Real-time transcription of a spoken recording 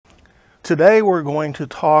Today we're going to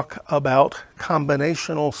talk about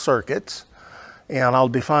combinational circuits, and I'll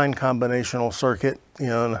define combinational circuit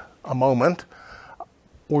in a moment.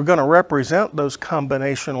 We're going to represent those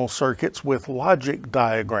combinational circuits with logic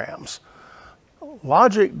diagrams.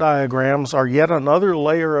 Logic diagrams are yet another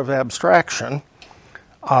layer of abstraction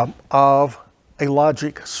of a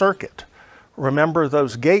logic circuit. Remember,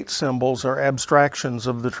 those gate symbols are abstractions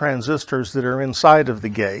of the transistors that are inside of the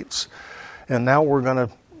gates. And now we're going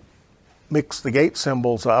to mix the gate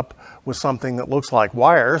symbols up with something that looks like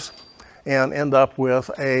wires and end up with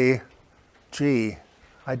a, gee,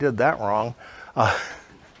 I did that wrong. I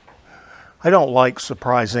don't like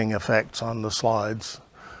surprising effects on the slides.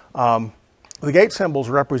 The gate symbols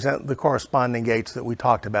represent the corresponding gates that we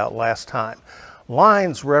talked about last time.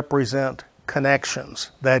 Lines represent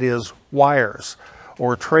connections, that is, wires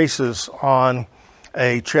or traces on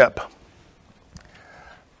a chip.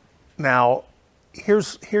 Now,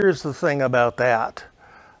 here's the thing about that.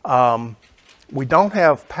 We don't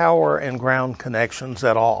have power and ground connections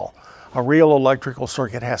at all. A real electrical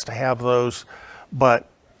circuit has to have those, but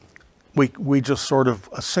we just sort of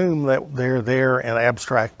assume that they're there and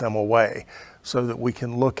abstract them away so that we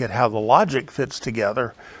can look at how the logic fits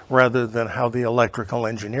together rather than how the electrical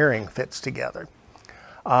engineering fits together.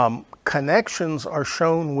 Connections are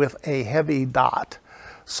shown with a heavy dot.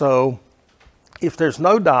 So if there's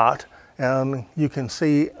no dot, and you can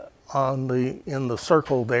see in the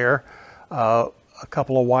circle there a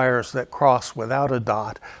couple of wires that cross without a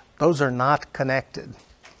dot, those are not connected.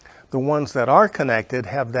 The ones that are connected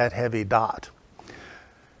have that heavy dot.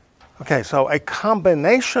 Okay, so a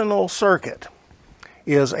combinational circuit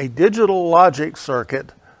is a digital logic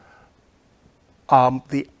circuit,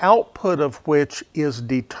 the output of which is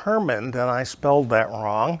determined, and I spelled that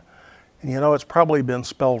wrong, and you know it's probably been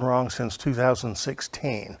spelled wrong since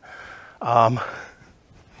 2016,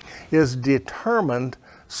 is determined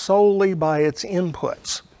solely by its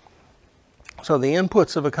inputs. So the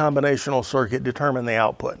inputs of a combinational circuit determine the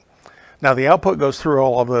output. Now the output goes through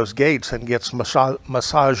all of those gates and gets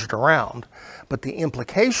massaged around, but the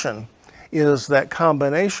implication is that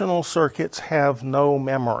combinational circuits have no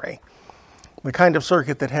memory. The kind of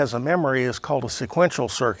circuit that has a memory is called a sequential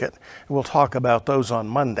circuit. We'll talk about those on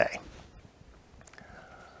Monday.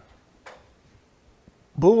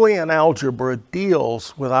 Boolean algebra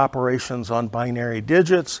deals with operations on binary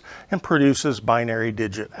digits and produces binary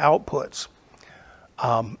digit outputs.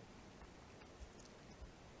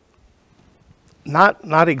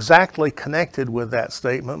 Not exactly connected with that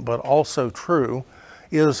statement, but also true,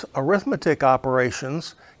 is arithmetic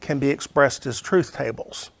operations can be expressed as truth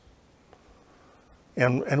tables.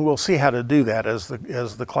 And we'll see how to do that as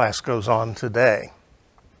the class goes on today.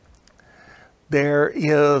 There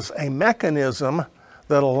is a mechanism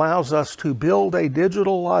that allows us to build a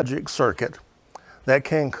digital logic circuit that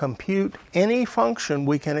can compute any function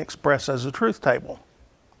we can express as a truth table.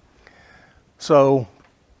 So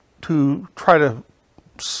to try to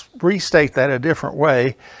restate that a different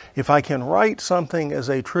way, if I can write something as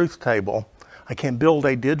a truth table, I can build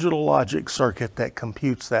a digital logic circuit that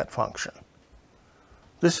computes that function.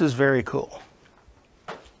 This is very cool.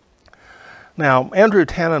 Now, Andrew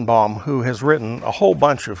Tannenbaum, who has written a whole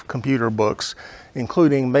bunch of computer books,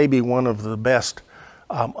 including maybe one of the best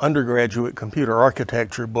undergraduate computer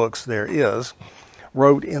architecture books there is,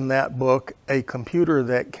 wrote in that book, "A computer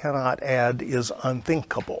that cannot add is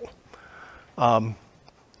unthinkable."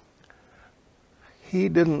 He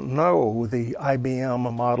didn't know the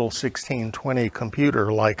IBM Model 1620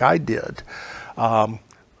 computer like I did.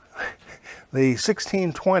 The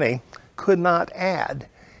 1620 could not add.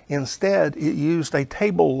 Instead, it used a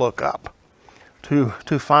table lookup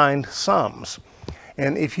to find sums.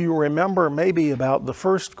 And if you remember maybe about the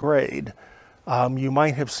first grade, you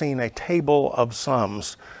might have seen a table of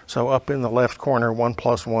sums. So up in the left corner, 1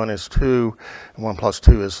 plus 1 is 2, and 1 plus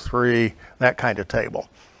 2 is 3, that kind of table.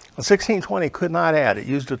 The 1620 could not add. It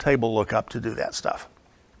used a table lookup to do that stuff.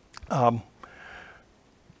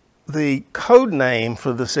 The code name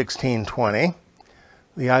for the 1620,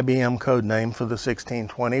 the IBM code name for the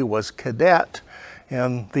 1620 was Cadet,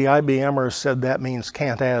 and the IBMers said that means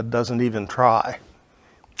can't add, doesn't even try.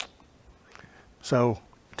 So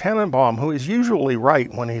Tannenbaum, who is usually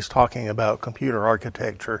right when he's talking about computer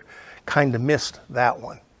architecture, kind of missed that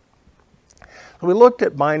one. We looked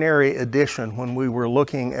at binary addition when we were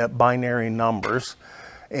looking at binary numbers,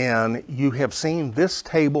 and you have seen this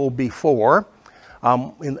table before.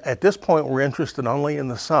 At this point, we're interested only in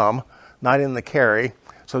the sum, not in the carry.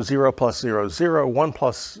 So 0 plus 0 is 0, 1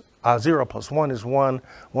 plus 0 plus 1 is 1,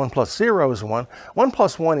 1 plus 0 is 1. 1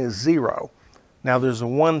 plus 1 is 0. Now there's a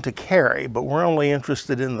 1 to carry, but we're only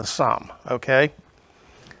interested in the sum, okay?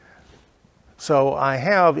 So I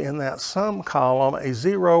have in that sum column a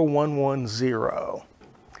 0, 1, 1, 0.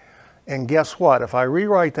 And guess what? If I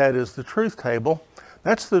rewrite that as the truth table,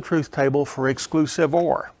 that's the truth table for exclusive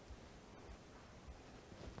OR.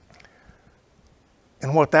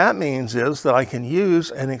 And what that means is that I can use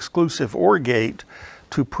an exclusive OR gate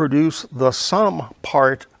to produce the sum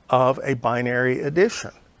part of a binary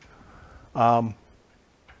addition.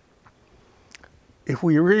 If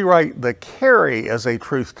we rewrite the carry as a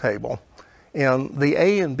truth table, and the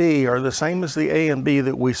A and B are the same as the A and B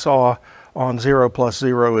that we saw on 0 plus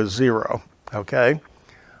 0 is 0, okay?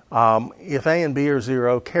 If A and B are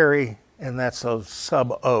 0, carry, and that's a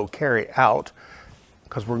sub O, carry out,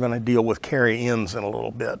 because we're going to deal with carry ins in a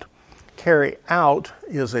little bit. Carry out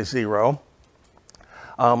is a 0.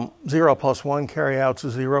 0 plus 1 carry out's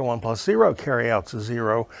a 0. 1 plus 0 carry out's a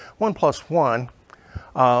 0. 1 plus 1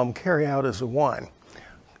 carry out is a 1.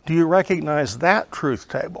 Do you recognize that truth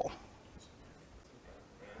table?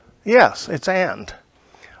 Yes, it's AND.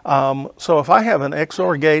 So if I have an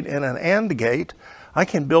XOR gate and an AND gate, I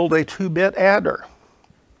can build a 2-bit adder.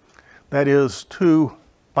 That is 2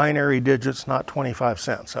 binary digits, not 25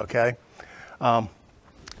 cents, okay?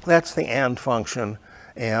 That's the AND function,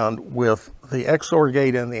 and with the XOR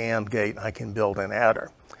gate and the AND gate, I can build an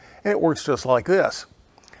adder. And it works just like this.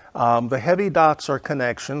 The heavy dots are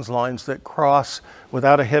connections. Lines that cross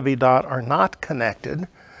without a heavy dot are not connected.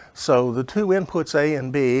 So the 2 inputs A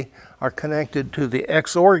and B are connected to the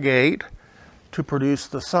XOR gate to produce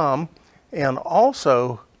the sum, and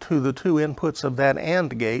also to the 2 inputs of that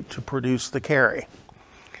AND gate to produce the carry.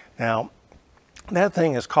 Now, that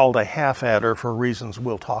thing is called a half adder for reasons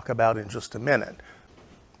we'll talk about in just a minute.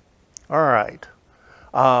 All right.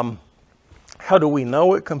 How do we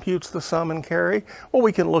know it computes the sum and carry? Well,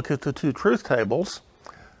 we can look at the 2 truth tables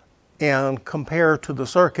and compare to the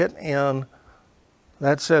circuit, and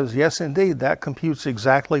that says, yes, indeed, that computes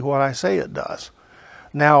exactly what I say it does.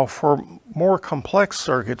 Now, for more complex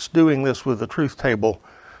circuits, doing this with the truth table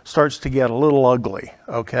starts to get a little ugly,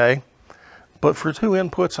 okay? But for 2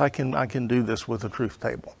 inputs, I can do this with the truth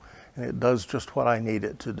table, and it does just what I need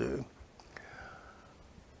it to do.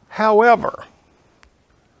 However,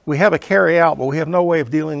 we have a carry out, but we have no way of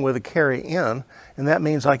dealing with a carry in, and that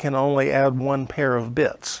means I can only add 1 pair of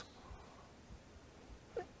bits.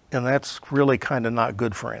 And that's really kind of not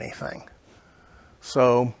good for anything.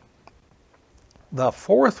 So the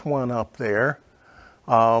 4th one up there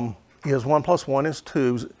is 1 plus 1 is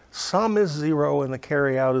 2. Sum is 0 and the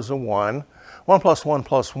carry out is a 1. 1 plus 1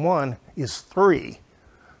 plus 1 is 3.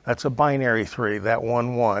 That's a binary 3, that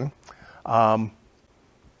 1, 1. And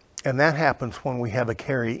that happens when we have a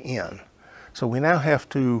carry in. So we now have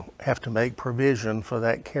to make provision for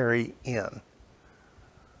that carry in.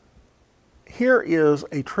 Here is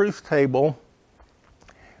a truth table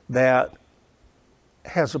that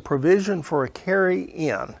has a provision for a carry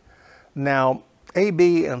in. Now, A,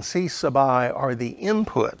 B, and C sub I are the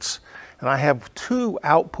inputs, and I have 2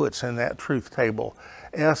 outputs in that truth table,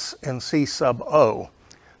 S and C sub O.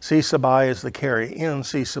 C sub I is the carry in,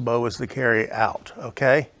 C sub O is the carry out,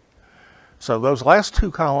 okay? So those last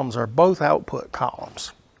 2 columns are both output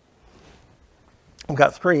columns. I've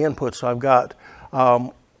got 3 inputs, so I've got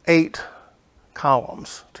 8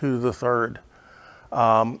 columns to the 3rd.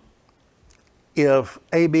 If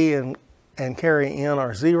A, B, and carry in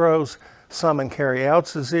are zeros, sum and carry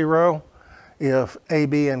out's a 0. If A,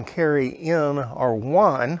 B, and carry in are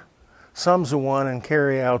 1, sum's a 1 and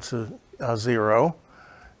carry out's a 0.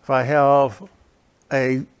 If I have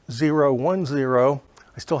a 0, 1, 0,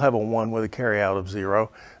 I still have a 1 with a carry out of 0.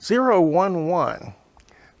 0, 1, 1.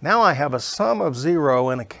 Now I have a sum of 0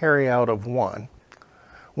 and a carry out of 1.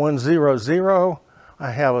 1, 0, 0.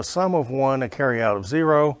 I have a sum of 1, a carry out of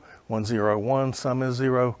 0. 1, 0, 1, sum is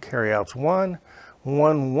 0, carry out's 1.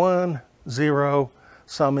 1, 1, 0,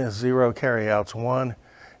 sum is 0, carry out's 1.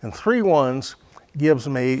 And 3 ones gives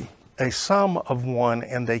me a sum of 1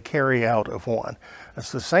 and a carry out of 1.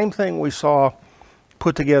 That's the same thing we saw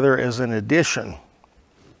put together as an addition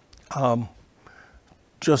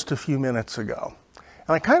just a few minutes ago.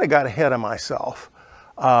 And I kind of got ahead of myself.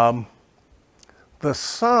 The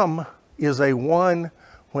sum is a 1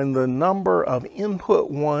 when the number of input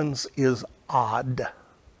ones is odd.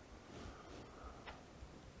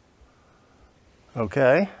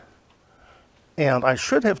 Okay? And I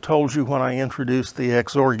should have told you when I introduced the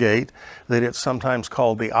XOR gate that it's sometimes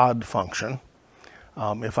called the odd function.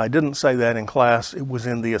 If I didn't say that in class, it was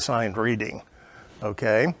in the assigned reading.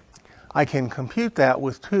 Okay? I can compute that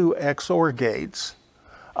with 2 XOR gates.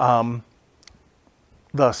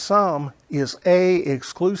 the sum is A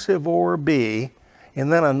exclusive OR B,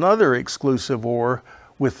 and then another exclusive OR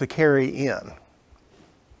with the carry in.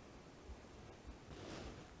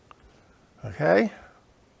 Okay?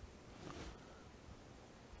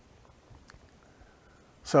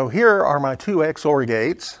 So here are my two XOR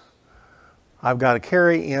gates. I've got a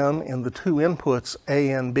carry in the two inputs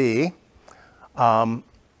A and B.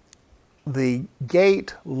 The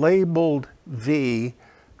gate labeled V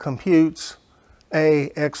computes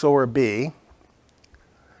A XOR B,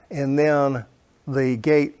 and then the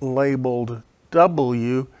gate labeled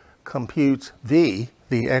W computes V,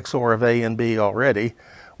 the XOR of A and B already,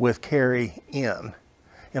 with carry in,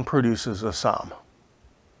 and produces a sum.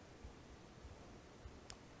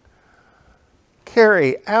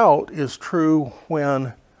 Carry out is true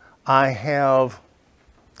when I have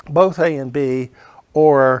both A and B,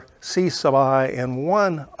 or C sub I and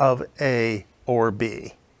one of A or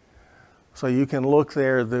B. So you can look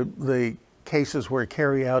there, the cases where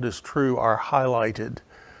carry out is true are highlighted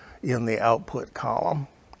in the output column.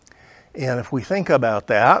 And if we think about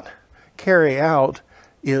that, carry out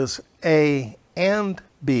is A and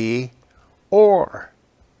B, or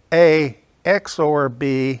A XOR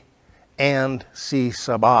B and C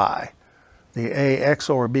sub I. The A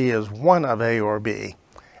XOR B is one of A or B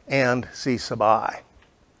and C sub I.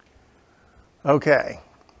 Okay,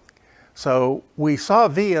 so we saw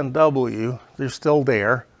V and W, they're still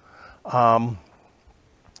there.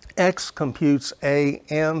 X computes A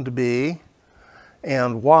and B,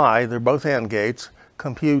 and Y, they're both AND gates,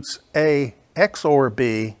 computes A XOR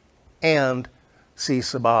B and C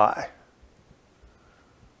sub I.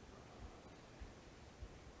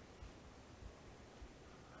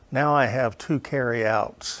 Now I have two carry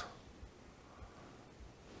outs.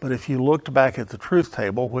 But if you looked back at the truth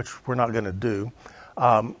table, which we're not going to do,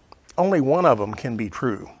 only one of them can be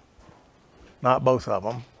true, not both of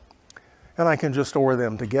them. And I can just OR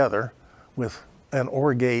them together with an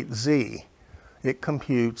OR gate Z. It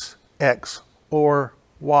computes X or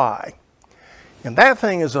Y. And that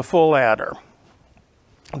thing is a full adder.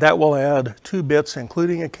 That will add 2 bits,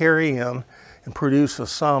 including a carry in, and produce a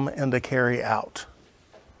sum and a carry out.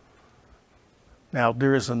 Now,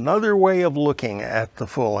 there is another way of looking at the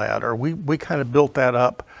full adder. We kind of built that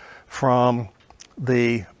up from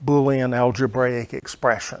the Boolean algebraic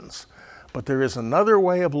expressions. But there is another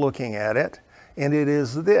way of looking at it, and it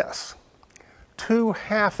is this. 2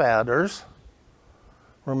 half adders.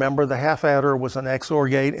 Remember, the half adder was an XOR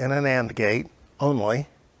gate and an AND gate only.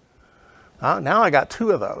 Now I got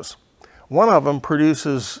 2 of those. One of them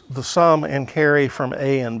produces the sum and carry from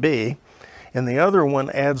A and B, and the other one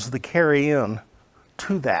adds the carry in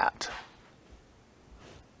to that.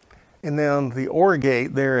 And then the OR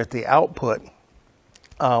gate there at the output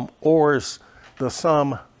ORs the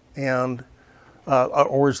sum and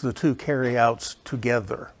ORs the 2 carry outs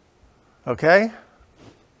together. Okay?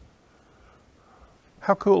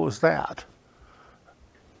 How cool is that?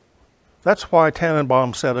 That's why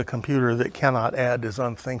Tannenbaum said a computer that cannot add is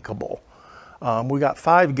unthinkable. We got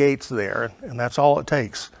 5 gates there, and that's all it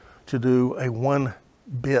takes to do a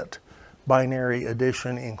 1-bit binary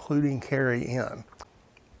addition, including carry in.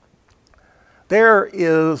 There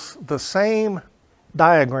is the same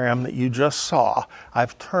diagram that you just saw.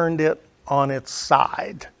 I've turned it on its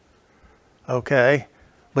side, okay?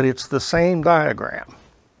 But it's the same diagram.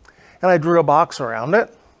 And I drew a box around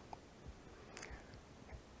it.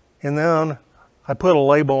 And then I put a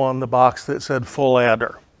label on the box that said full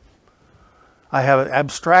adder. I have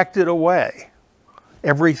abstracted away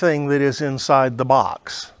everything that is inside the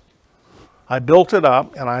box. I built it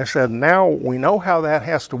up and I said, now we know how that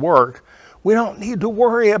has to work. We don't need to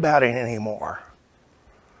worry about it anymore.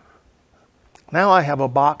 Now I have a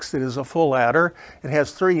box that is a full adder. It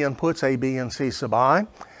has 3 inputs, A, B, and C sub I,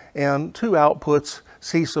 and 2 outputs,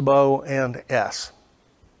 C sub O and S.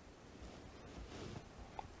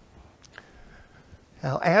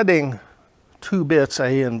 Now adding 2 bits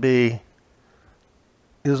A and B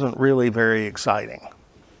isn't really very exciting.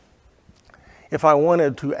 If I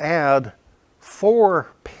wanted to add 4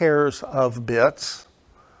 pairs of bits,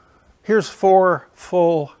 here's 4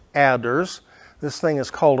 full adders. This thing is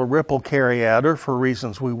called a ripple carry adder for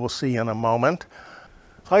reasons we will see in a moment.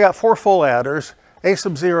 So I got 4 full adders, A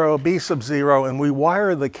sub 0, B sub 0, and we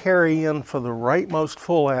wire the carry in for the rightmost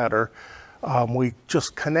full adder. We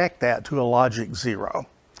just connect that to a logic 0.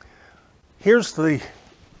 Here's the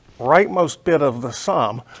rightmost bit of the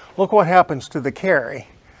sum. Look what happens to the carry.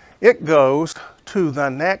 It goes to the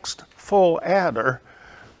next full adder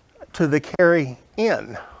to the carry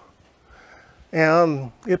in.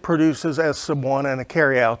 And it produces S sub 1 and a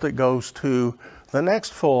carry out that goes to the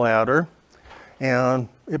next full adder. and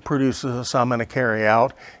it produces a sum and a carry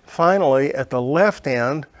out. Finally, at the left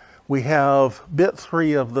end, we have bit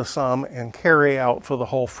 3 of the sum and carry out for the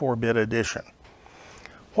whole 4-bit addition.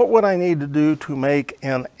 What would I need to do to make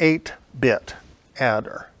an 8-bit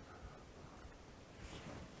adder?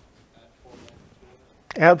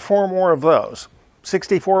 Add 4 more of those.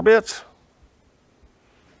 64 bits?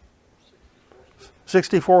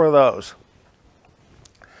 64 of those.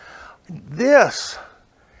 This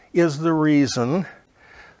is the reason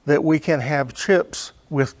that we can have chips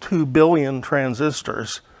with 2 billion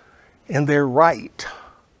transistors, and they're right.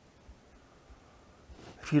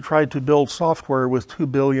 If you tried to build software with 2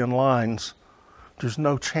 billion lines, there's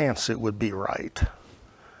no chance it would be right.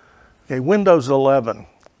 Okay, Windows 11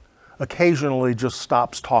 occasionally just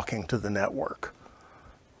stops talking to the network.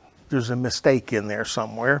 There's a mistake in there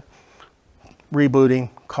somewhere. Rebooting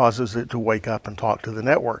causes it to wake up and talk to the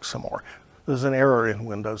network some more. There's an error in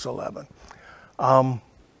Windows 11.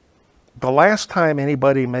 The last time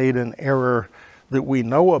anybody made an error that we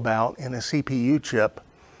know about in a CPU chip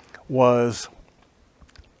was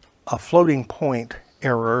a floating point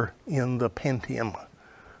error in the Pentium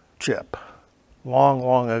chip, long,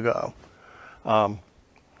 long ago.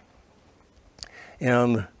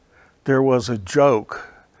 And there was a joke.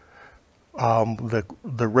 The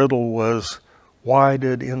riddle was, why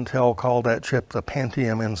did Intel call that chip the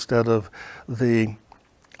Pentium instead of the,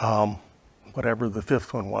 whatever the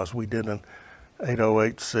 5th one was? We did an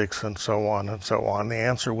 8086 and so on and so on. The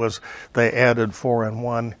answer was they added 4 and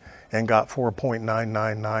 1 and got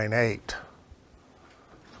 4.9998.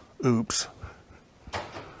 Oops.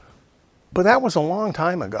 But that was a long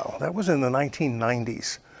time ago. That was in the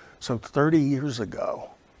 1990s, so 30 years ago.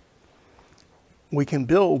 We can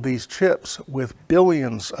build these chips with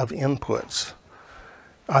billions of inputs.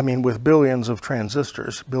 I mean, with billions of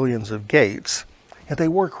transistors, billions of gates, and they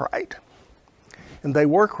work right. And they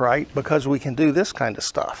work right because we can do this kind of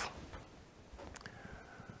stuff.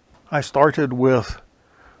 I started with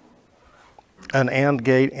an AND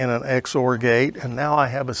gate and an XOR gate, and now I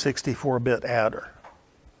have a 64-bit adder.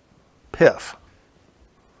 PIF.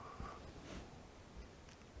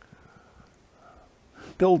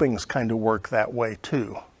 Buildings kind of work that way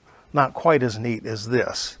too. Not quite as neat as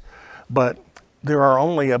this, but there are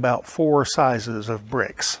only about 4 sizes of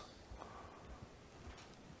bricks.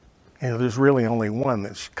 And there's really only one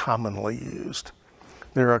that's commonly used.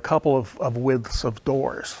 There are a couple of widths of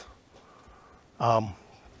doors.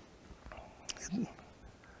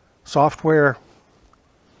 Software,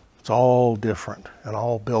 it's all different and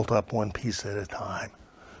all built up one piece at a time.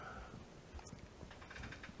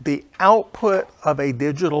 The output of a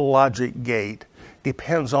digital logic gate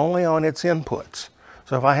depends only on its inputs.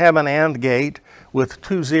 So if I have an AND gate with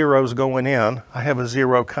 2 zeros going in, I have a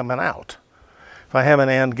 0 coming out. If I have an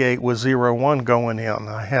AND gate with 0, 1 going in,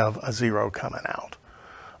 I have a 0 coming out.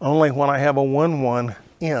 Only when I have a 1, 1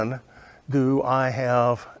 in do I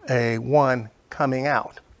have a 1 coming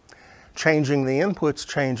out. Changing the inputs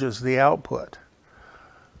changes the output.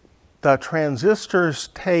 The transistors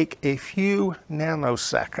take a few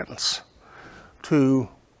nanoseconds to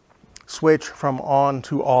switch from on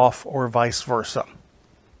to off or vice versa.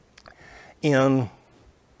 In,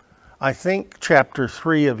 I think, chapter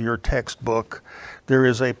 3 of your textbook, there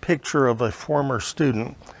is a picture of a former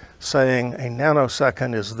student saying a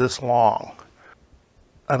nanosecond is this long.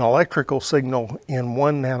 An electrical signal in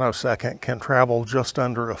 1 nanosecond can travel just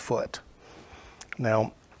under a foot.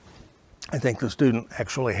 Now, I think the student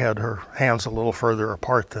actually had her hands a little further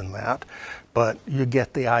apart than that, but you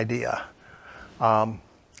get the idea.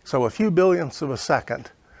 So a few billionths of a second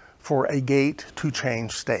for a gate to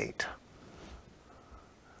change state.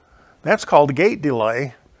 That's called gate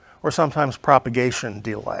delay, or sometimes propagation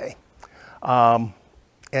delay. And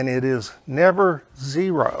it is never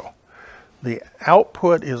 0. The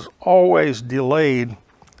output is always delayed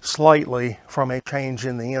slightly from a change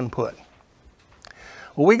in the input.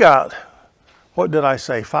 Well, we got, what did I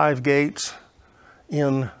say, 5 gates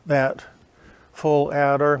in that full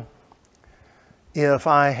adder. If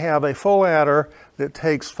I have a full adder that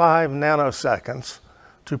takes 5 nanoseconds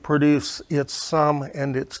to produce its sum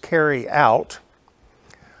and its carry out,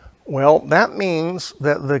 well, that means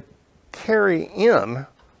that the carry in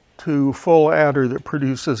to full adder that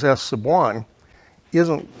produces S sub 1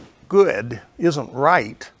 isn't good, isn't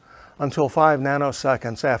right, until 5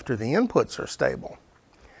 nanoseconds after the inputs are stable.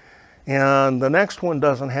 And the next one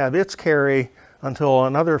doesn't have its carry until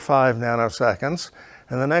another 5 nanoseconds,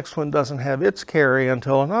 and the next one doesn't have its carry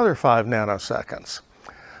until another 5 nanoseconds.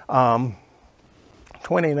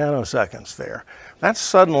 20 nanoseconds there. That's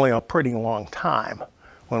suddenly a pretty long time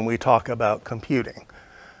when we talk about computing.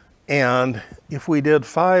 And if we did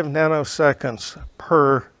 5 nanoseconds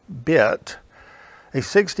per bit, a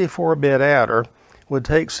 64-bit adder would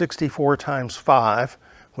take 64 times 5,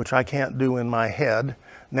 which I can't do in my head,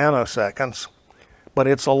 nanoseconds, but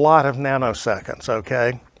it's a lot of nanoseconds,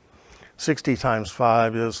 okay? 60 times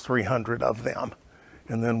 5 is 300 of them.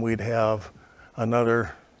 And then we'd have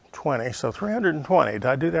another 20, so 320. Did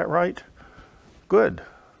I do that right? Good.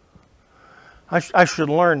 I should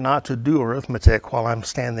learn not to do arithmetic while I'm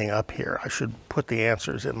standing up here. I should put the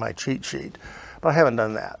answers in my cheat sheet, but I haven't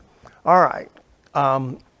done that. All right.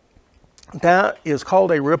 That is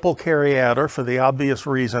called a ripple carry adder for the obvious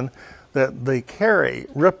reason that the carry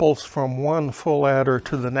ripples from one full adder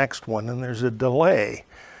to the next one, and there's a delay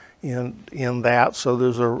in that, so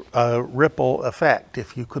there's a ripple effect.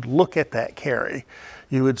 If you could look at that carry,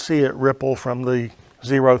 you would see it ripple from the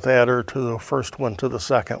 0th adder to the first one to the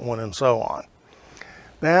second one, and so on.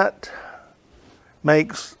 That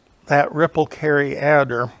makes that ripple carry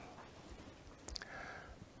adder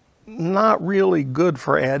not really good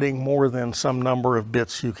for adding more than some number of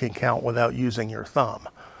bits you can count without using your thumb.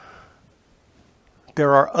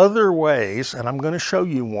 There are other ways, and I'm going to show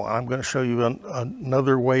you one. I'm going to show you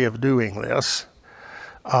another way of doing this.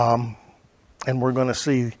 And we're going to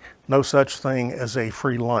see no such thing as a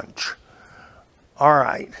free lunch. All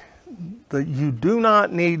right. You do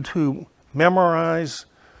not need to memorize,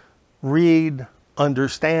 read,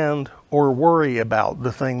 understand, or worry about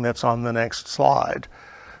the thing that's on the next slide.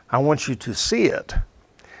 I want you to see it,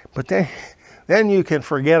 but then you can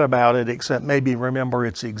forget about it, except maybe remember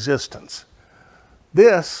its existence.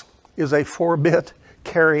 This is a 4-bit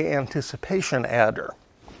carry anticipation adder.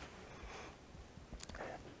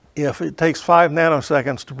 If it takes 5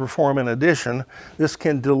 nanoseconds to perform an addition, this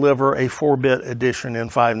can deliver a 4-bit addition in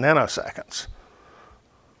 5 nanoseconds.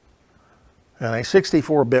 And a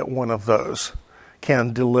 64-bit one of those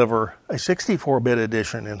can deliver a 64-bit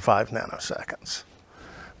addition in 5 nanoseconds.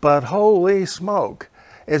 But holy smoke,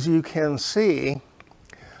 as you can see,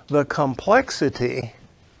 the complexity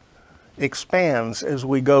expands as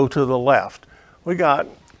we go to the left.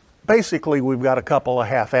 Basically we've got a couple of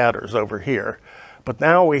half adders over here, but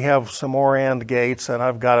now we have some more AND gates, and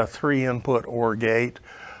I've got a 3-input OR gate,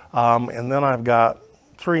 and then I've got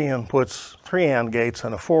 3 inputs, 3 AND gates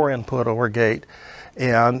and a 4-input OR gate,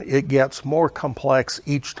 and it gets more complex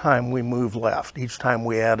each time we move left, each time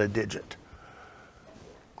we add a digit.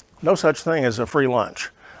 No such thing as a free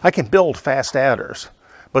lunch. I can build fast adders,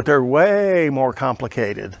 but they're way more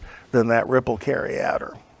complicated than that ripple carry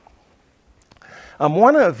adder.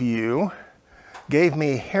 One of you gave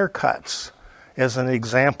me haircuts as an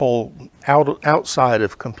example outside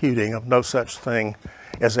of computing of no such thing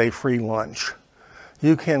as a free lunch.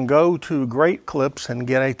 You can go to Great Clips and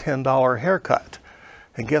get a $10 haircut.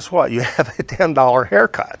 And guess what? You have a $10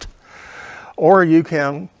 haircut. Or you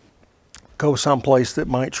can go someplace that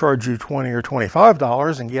might charge you $20 or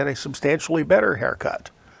 $25 and get a substantially better haircut.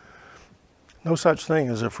 No such thing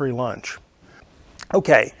as a free lunch.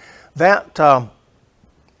 Okay,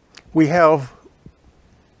 we have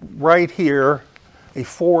right here a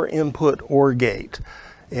 4-input OR gate,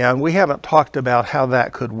 and we haven't talked about how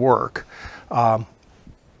that could work, but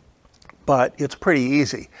it's pretty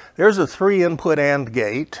easy. There's a 3-input AND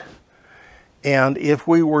gate, and if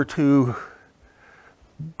we were to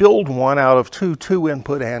build one out of 2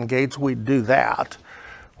 2-input AND gates, we'd do that.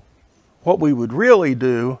 What we would really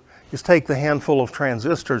do is take the handful of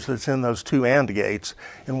transistors that's in those 2 AND gates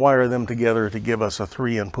and wire them together to give us a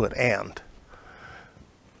 3-input AND.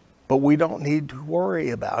 But we don't need to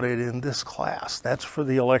worry about it in this class. That's for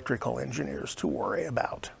the electrical engineers to worry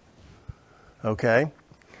about. Okay?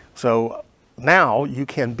 So now you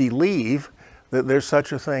can believe that there's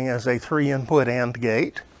such a thing as a 3-input AND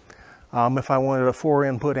gate. If I wanted a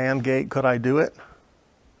 4-input AND gate, could I do it?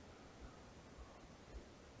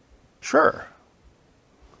 Sure.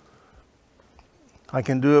 I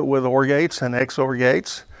can do it with OR gates and XOR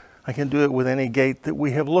gates. I can do it with any gate that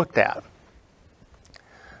we have looked at.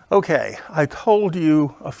 Okay, I told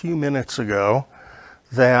you a few minutes ago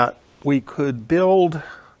that we could build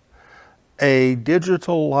a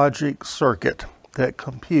digital logic circuit that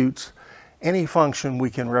computes any function we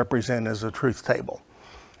can represent as a truth table.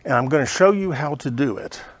 And I'm going to show you how to do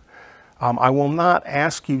it. I will not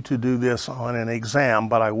ask you to do this on an exam,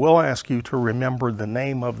 but I will ask you to remember the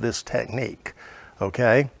name of this technique,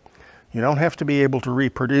 okay? You don't have to be able to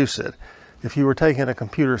reproduce it. If you were taking a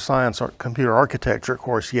computer science or computer architecture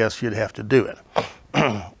course, yes, you'd have to do it.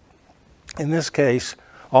 In this case,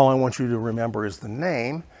 all I want you to remember is the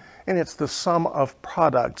name, and it's the sum of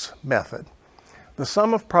products method. The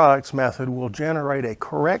sum of products method will generate a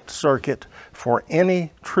correct circuit for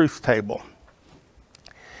any truth table.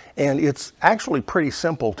 And it's actually pretty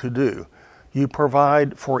simple to do. You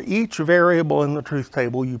provide, for each variable in the truth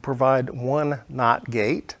table, you provide one NOT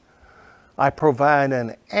gate. I provide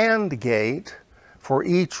an AND gate for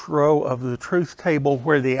each row of the truth table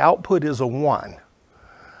where the output is a 1.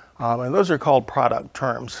 And those are called product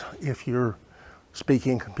terms if you're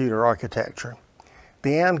speaking computer architecture.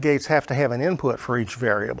 The AND gates have to have an input for each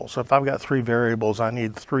variable. So if I've got 3 variables, I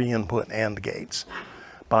need 3 input AND gates.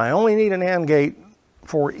 But I only need an AND gate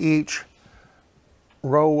for each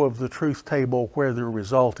row of the truth table where the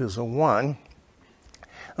result is a 1.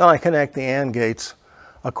 Then I connect the AND gates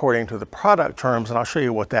according to the product terms, and I'll show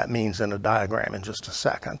you what that means in a diagram in just a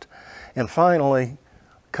second. And finally,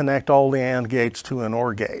 connect all the AND gates to an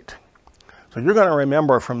OR gate. So you're going to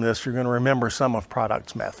remember from this, you're going to remember sum of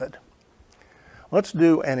products method. Let's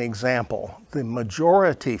do an example. The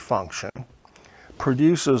majority function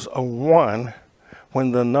produces a 1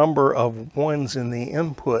 when the number of ones in the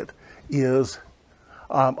input is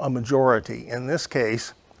a majority. In this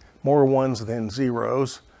case, more ones than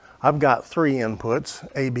zeros. I've got 3 inputs,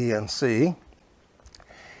 A, B, and C.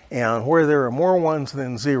 And where there are more ones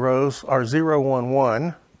than zeros are 0, 1,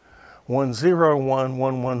 1, 1, 0, 1,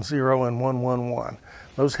 1, 1, 0, and 1, 1, 1.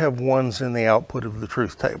 Those have ones in the output of the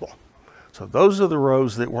truth table. So those are the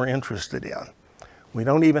rows that we're interested in. We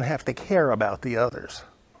don't even have to care about the others.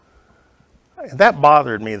 That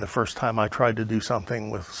bothered me the first time I tried to do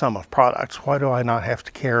something with sum of products. Why do I not have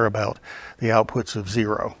to care about the outputs of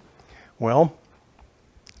 0? Well,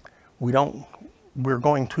 we're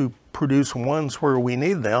going to produce ones where we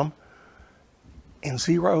need them and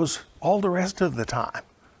zeros all the rest of the time.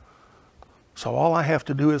 So all I have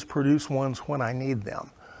to do is produce ones when I need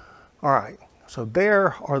them. All right, so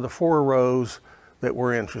there are the 4 rows that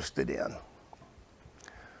we're interested in.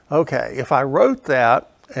 Okay, if I wrote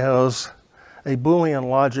that as a Boolean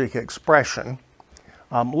logic expression,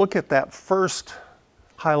 look at that first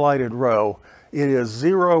highlighted row. It is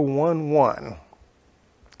 0, 1, 1.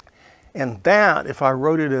 And that, if I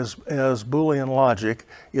wrote it as Boolean logic,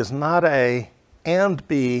 is not A and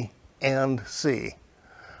B and C.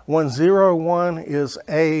 1, 0, 1 is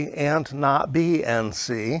A and not B and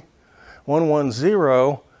C. 1, 1,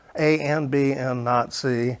 0, A and B and not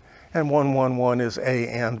C. And 1, 1, 1 is A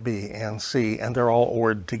and B and C, and they're all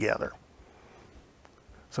ORed together.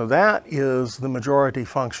 So that is the majority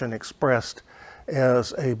function expressed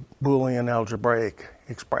as a Boolean algebraic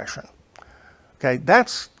expression. Okay,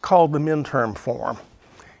 that's called the minterm form.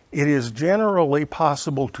 It is generally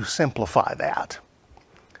possible to simplify that.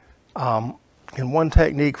 And one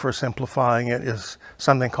technique for simplifying it is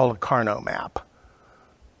something called a Carnot map.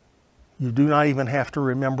 You do not even have to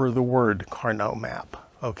remember the word Carnot map,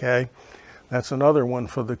 okay? That's another one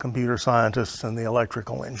for the computer scientists and the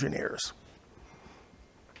electrical engineers.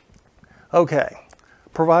 Okay,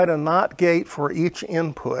 provide a NOT gate for each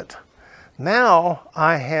input. Now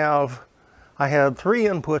I had 3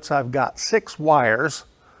 inputs, I've got 6 wires,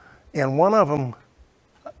 and one of them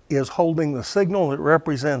is holding the signal that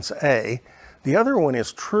represents A. The other one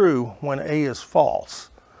is true when A is false,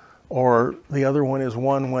 or the other one is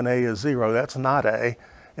 1 when A is 0. That's not A.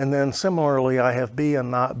 And then similarly, I have B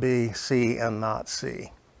and not B, C and not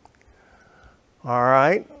C. All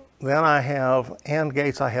right. Then I have AND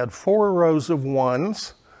gates. I had 4 rows of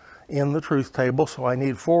 1s in the truth table, so I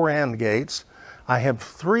need 4 AND gates. I have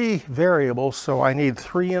 3 variables, so I need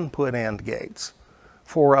 3 input AND gates,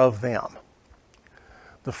 4 of them.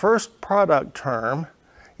 The first product term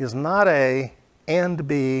is not A and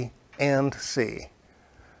B and C.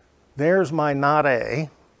 There's my not A,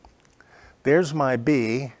 there's my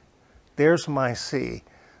B, there's my C.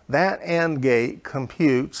 That AND gate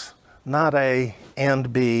computes not A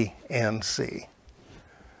and B and C.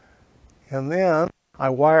 And then I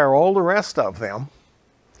wire all the rest of them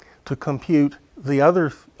to compute the other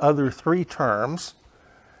 3 terms,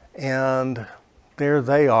 and there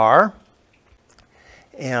they are.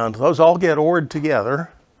 And those all get ORed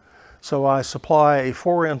together. So I supply a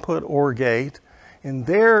 4-input OR gate, and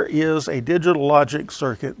there is a digital logic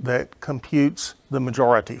circuit that computes the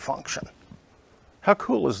majority function. How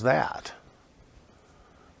cool is that?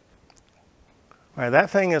 All right, that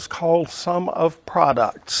thing is called sum of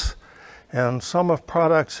products, and sum of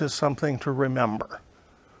products is something to remember.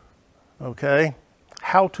 Okay?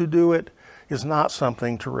 How to do it is not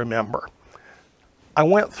something to remember. I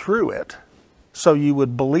went through it so you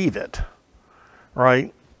would believe it,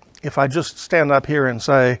 right? If I just stand up here and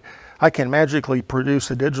say, I can magically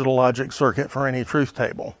produce a digital logic circuit for any truth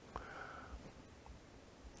table,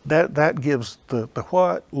 that gives the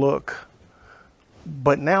what look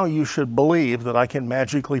But now you should believe that I can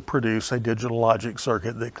magically produce a digital logic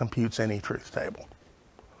circuit that computes any truth table.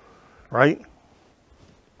 Right?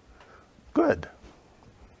 Good.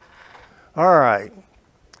 All right.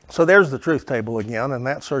 So there's the truth table again, and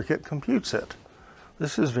that circuit computes it.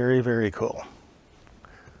 This is very, very cool.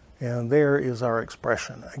 And there is our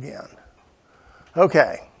expression again.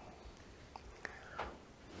 Okay.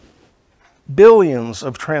 Billions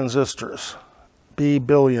of transistors, B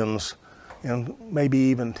billions, and maybe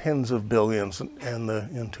even tens of billions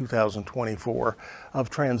in 2024 of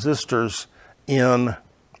transistors in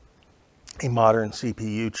a modern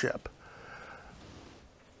CPU chip.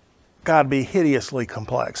 Got to be hideously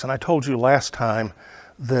complex. And I told you last time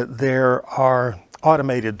that there are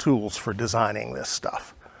automated tools for designing this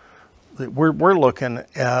stuff. We're looking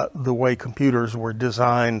at the way computers were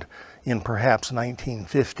designed in perhaps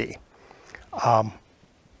 1950,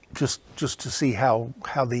 just to see how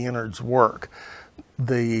the innards work.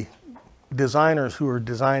 The designers who are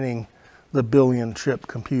designing the billion chip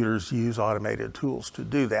computers use automated tools to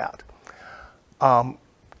do that.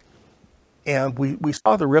 And we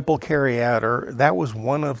saw the ripple carry adder. That was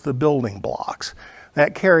one of the building blocks.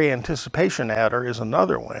 That carry anticipation adder is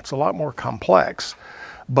another one. It's a lot more complex,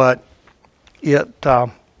 but it's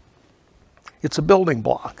a building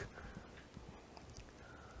block.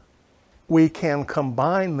 We can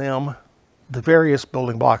combine them, the various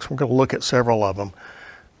building blocks, we're going to look at several of them,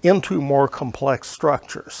 into more complex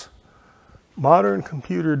structures. Modern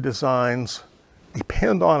computer designs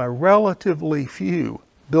depend on a relatively few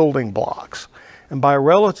building blocks. And by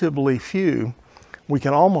relatively few, we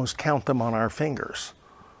can almost count them on our fingers.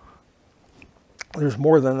 There's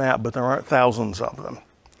more than that, but there aren't thousands of them.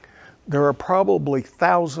 There are probably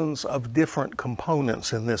thousands of different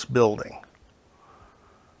components in this building.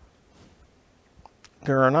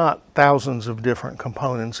 There are not thousands of different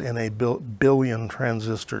components in a billion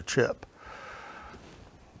transistor chip.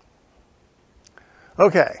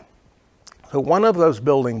 Okay, so one of those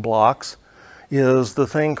building blocks is the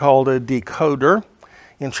thing called a decoder.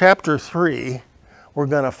 In chapter 3, we're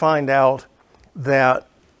going to find out that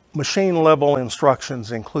machine level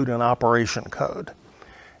instructions include an operation code.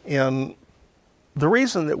 And the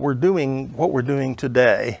reason that we're doing what we're doing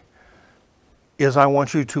today is I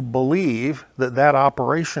want you to believe that that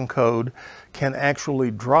operation code can actually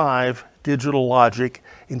drive digital logic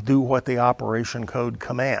and do what the operation code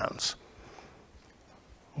commands.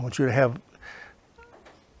 I want you to have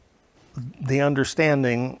the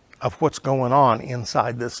understanding of what's going on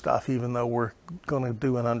inside this stuff, even though we're going to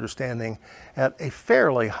do an understanding at a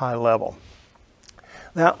fairly high level.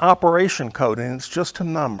 That operation code, and it's just a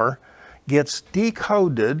number, gets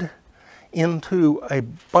decoded into a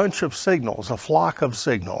bunch of signals, a flock of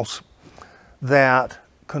signals that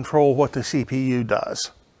control what the CPU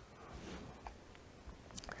does.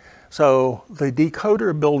 So the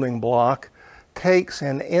decoder building block takes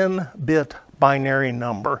an n-bit binary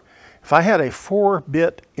number. If I had a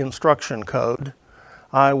 4-bit instruction code,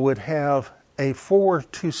 I would have a 4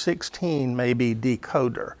 to 16 maybe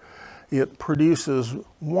decoder. It produces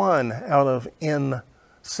 1 out of n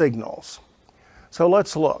signals. So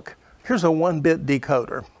let's look. Here's a 1-bit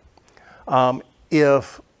decoder.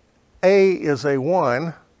 If A is a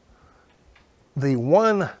 1, the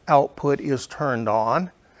 1 output is turned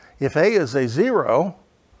on. If A is a 0,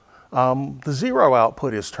 the 0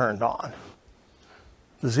 output is turned on.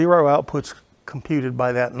 The 0 output's computed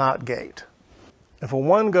by that NOT gate. If a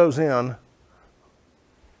 1 goes in,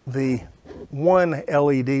 the 1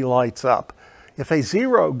 LED lights up. If a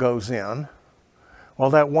 0 goes in,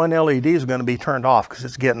 well, that 1 LED is going to be turned off because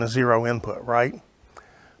it's getting a 0 input, right?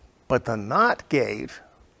 But the NOT gate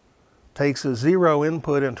takes a 0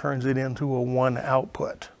 input and turns it into a 1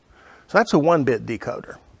 output. So that's a 1-bit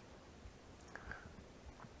decoder.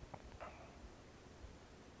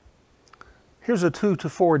 Here's a 2 to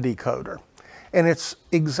 4 decoder. And it's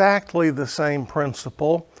exactly the same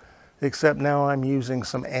principle, except now I'm using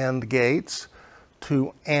some AND gates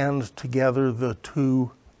to AND together the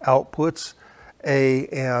two outputs, A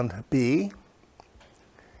and B.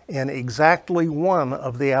 And exactly one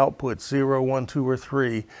of the outputs, 0, 1, 2, or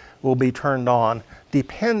 3, will be turned on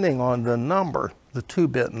depending on the number, the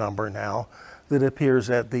 2-bit number now, that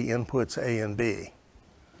appears at the inputs A and B.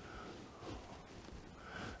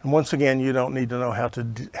 And once again, you don't need to know how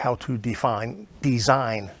to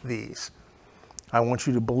design these. I want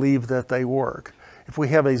you to believe that they work. If we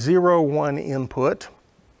have a 0, 1 input,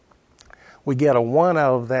 we get a 1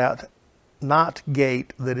 out of that NOT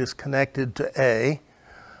gate that is connected to A.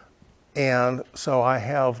 And so I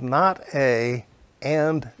have NOT A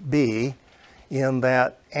and B in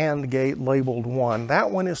that AND gate labeled 1. That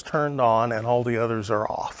one is turned on and all the others are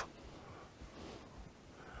off.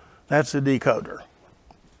 That's a decoder.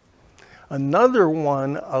 Another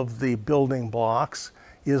one of the building blocks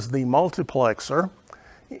is the multiplexer.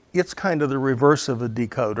 It's kind of the reverse of a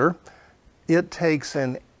decoder. It takes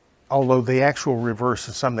an, although the actual reverse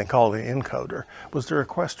is something called an encoder. Was there a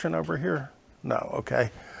question over here? No,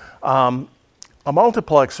 okay. A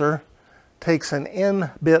multiplexer takes an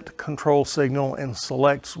n-bit control signal and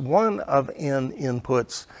selects one of n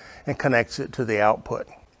inputs and connects it to the output.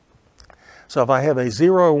 So if I have a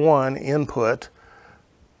 0-1 input,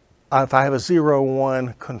 if I have a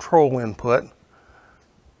 0-1 control input,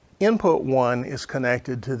 input 1 is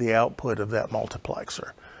connected to the output of that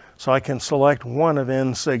multiplexer. So I can select one of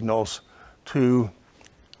n signals to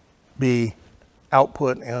be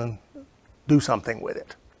output and do something with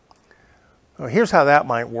it. Well, here's how that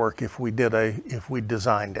might work if we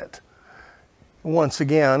designed it. Once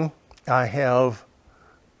again, I have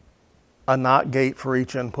a NOT gate for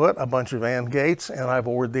each input, a bunch of AND gates, and I've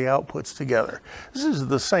ordered the outputs together. This is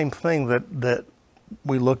the same thing that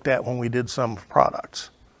we looked at when we did sum of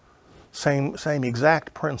products. Same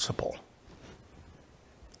exact principle.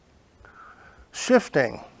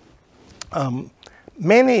 Shifting.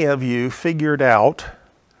 Many of you figured out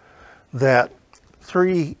that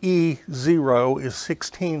 3E0 is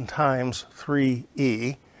 16 times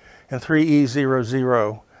 3E, and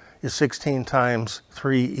 3E00 is 16 times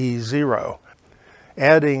 3E0.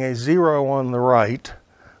 Adding a 0 on the right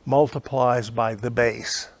multiplies by the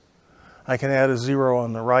base. I can add a 0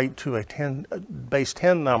 on the right to a base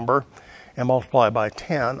 10 number and multiply by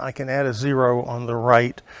 10. I can add a 0 on the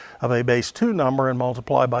right of a base 2 number and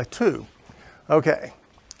multiply by 2. Okay.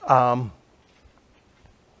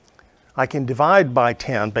 I can divide by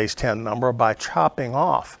 10, base 10 number, by chopping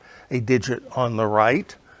off a digit on the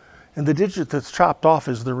right, and the digit that's chopped off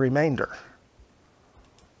is the remainder.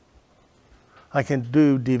 I can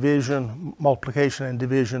do division, multiplication and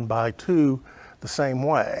division by 2 the same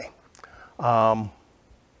way.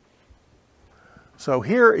 So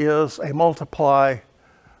here is a multiply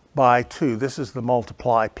by 2. This is the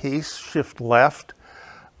multiply piece, shift left.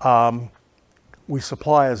 We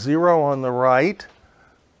supply a 0 on the right.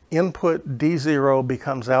 Input D0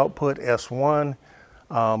 becomes output S1.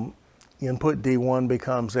 Input D1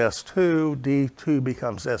 becomes S2. D2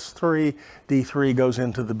 becomes S3. D3 goes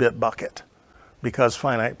into the bit bucket because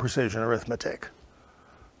finite precision arithmetic.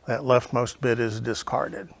 That leftmost bit is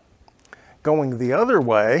discarded. Going the other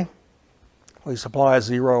way, we supply a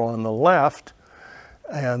 0 on the left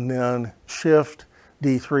and then shift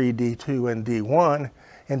D3, D2, and D1,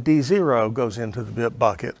 and D0 goes into the bit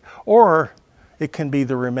bucket. Or it can be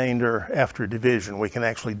the remainder after division. We can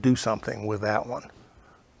actually do something with that one.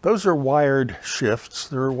 Those are wired shifts.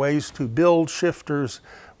 There are ways to build shifters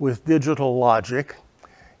with digital logic.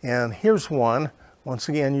 And here's one. Once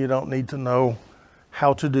again, you don't need to know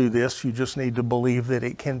how to do this. You just need to believe that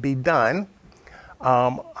it can be done.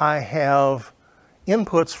 I have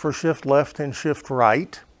inputs for shift left and shift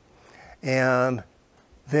right. And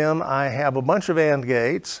then I have a bunch of AND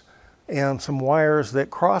gates and some wires that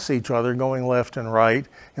cross each other going left and right,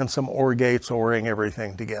 and some OR gates ORing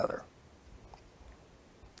everything together.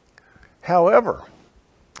 However,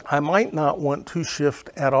 I might not want to shift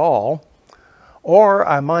at all, or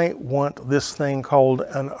I might want this thing called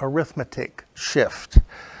an arithmetic shift,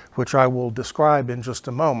 which I will describe in just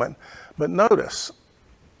a moment. But notice,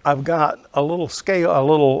 I've got a little scale, a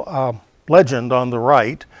little legend on the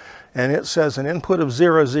right, and it says an input of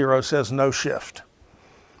 0, 0 says no shift.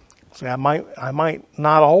 See, I might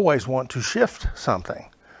not always want to shift something.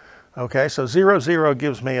 Okay, so 0, 0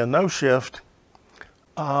 gives me a no shift.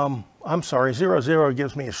 I'm sorry, 0, 0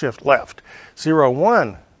 gives me a shift left. 0,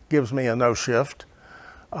 1 gives me a no shift.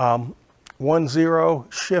 1, 0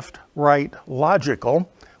 shift right logical,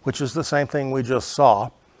 which is the same thing we just saw.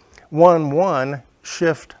 1, 1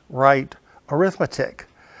 shift right arithmetic.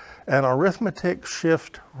 An arithmetic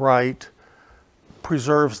shift right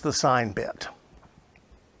preserves the sign bit.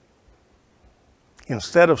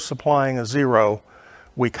 Instead of supplying a 0,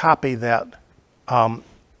 we copy that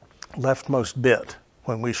leftmost bit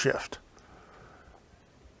when we shift.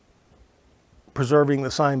 Preserving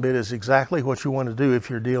the sign bit is exactly what you want to do if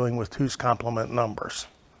you're dealing with 2's complement numbers.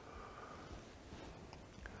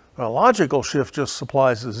 A logical shift just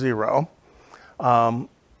supplies a 0. An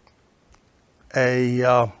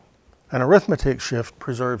arithmetic shift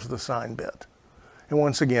preserves the sign bit. And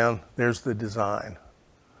once again, there's the design.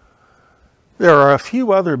 There are a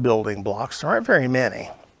few other building blocks. There aren't very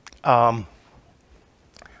many. There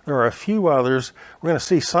are a few others. We're going to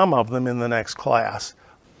see some of them in the next class.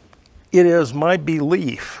 It is my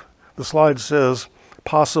belief, the slide says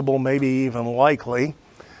possible, maybe even likely,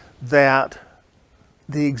 that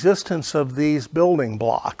the existence of these building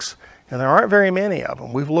blocks, and there aren't very many of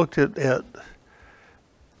them. We've looked at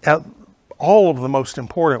all of the most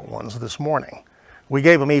important ones this morning. We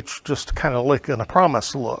gave them each just kind of lick and a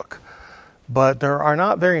promise look, but there are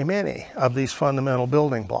not very many of these fundamental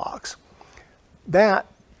building blocks. That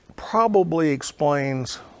probably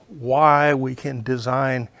explains why we can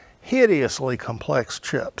design hideously complex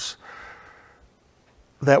chips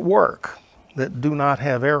that work, that do not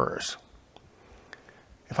have errors.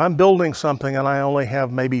 If I'm building something and I only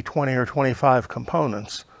have maybe 20 or 25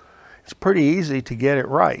 components, it's pretty easy to get it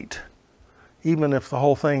right, even if the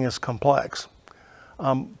whole thing is complex.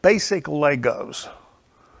 Basic Legos,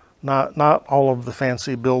 not all of the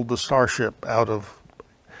fancy build the Starship out of,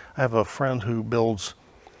 I have a friend who builds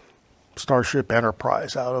Starship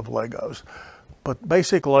Enterprise out of Legos. But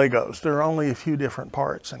basic Legos, there are only a few different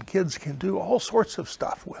parts, and kids can do all sorts of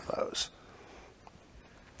stuff with those.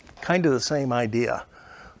 Kind of the same idea.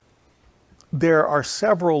 There are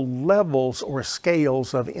several levels or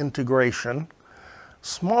scales of integration.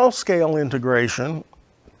 Small scale integration,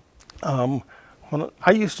 when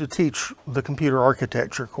I used to teach the computer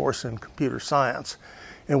architecture course in computer science,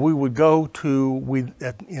 and we would go to,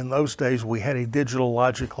 in those days we had a digital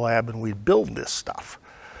logic lab and we'd build this stuff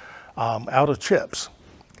out of chips.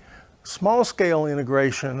 Small scale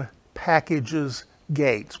integration packages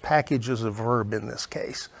gates, packages a verb in this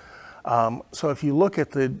case. So if you look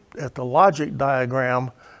at the logic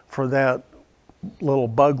diagram for that little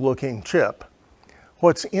bug-looking chip,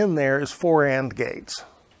 what's in there is 4 AND gates.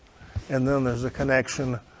 And then there's a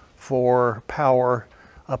connection for power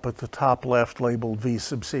up at the top left labeled V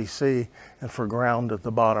sub CC, and for ground at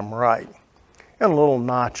the bottom right. And a little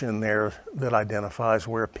notch in there that identifies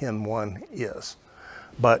where pin 1 is.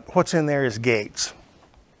 But what's in there is gates.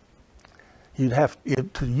 You'd have,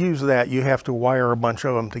 to use that, you have to wire a bunch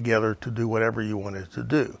of them together to do whatever you wanted to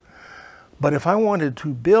do. But if I wanted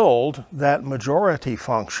to build that majority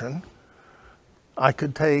function, I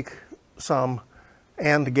could take some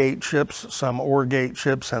AND gate chips, some OR gate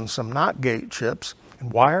chips, and some NOT gate chips,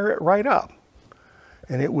 and wire it right up.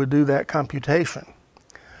 And it would do that computation.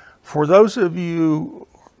 For those of you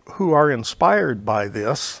who are inspired by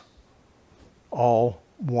this, all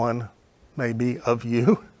one maybe of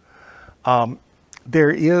you,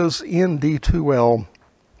 there is in D2L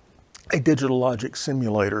a digital logic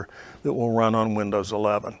simulator that will run on Windows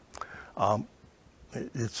 11.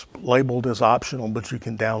 It's labeled as optional, but you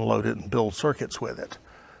can download it and build circuits with it.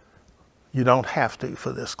 You don't have to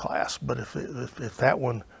for this class, but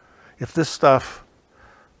if this stuff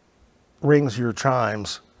rings your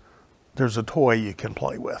chimes, there's a toy you can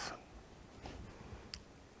play with.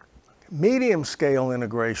 Medium scale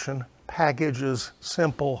integration packages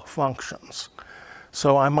simple functions.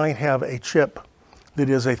 So I might have a chip that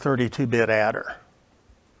is a 32-bit adder.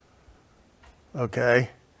 Okay?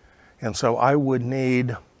 And so I would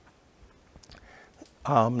need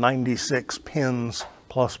 96 pins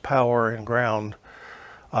plus power and ground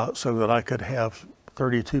so that I could have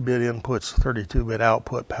 32-bit inputs, 32-bit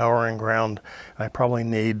output, power and ground. And I probably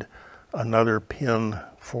need another pin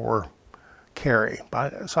for carry.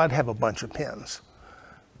 So I'd have a bunch of pins.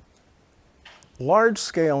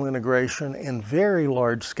 Large-scale integration and very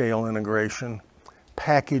large-scale integration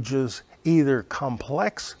packages either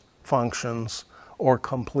complex functions or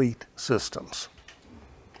complete systems.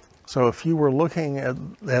 So if you were looking at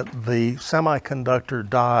the semiconductor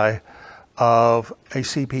die of a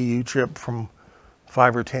CPU chip from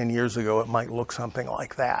 5 or 10 years ago, it might look something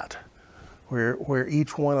like that, where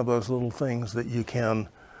each one of those little things that you can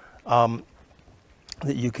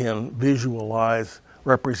visualize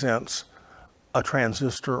represents a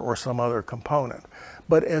transistor or some other component.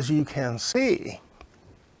 But as you can see,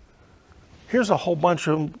 here's a whole bunch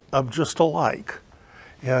of just alike.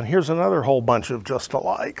 And here's another whole bunch of just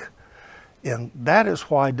alike. And that is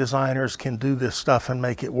why designers can do this stuff and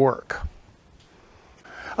make it work.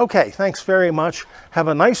 Okay, thanks very much. Have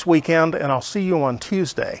a nice weekend, and I'll see you on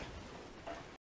Tuesday.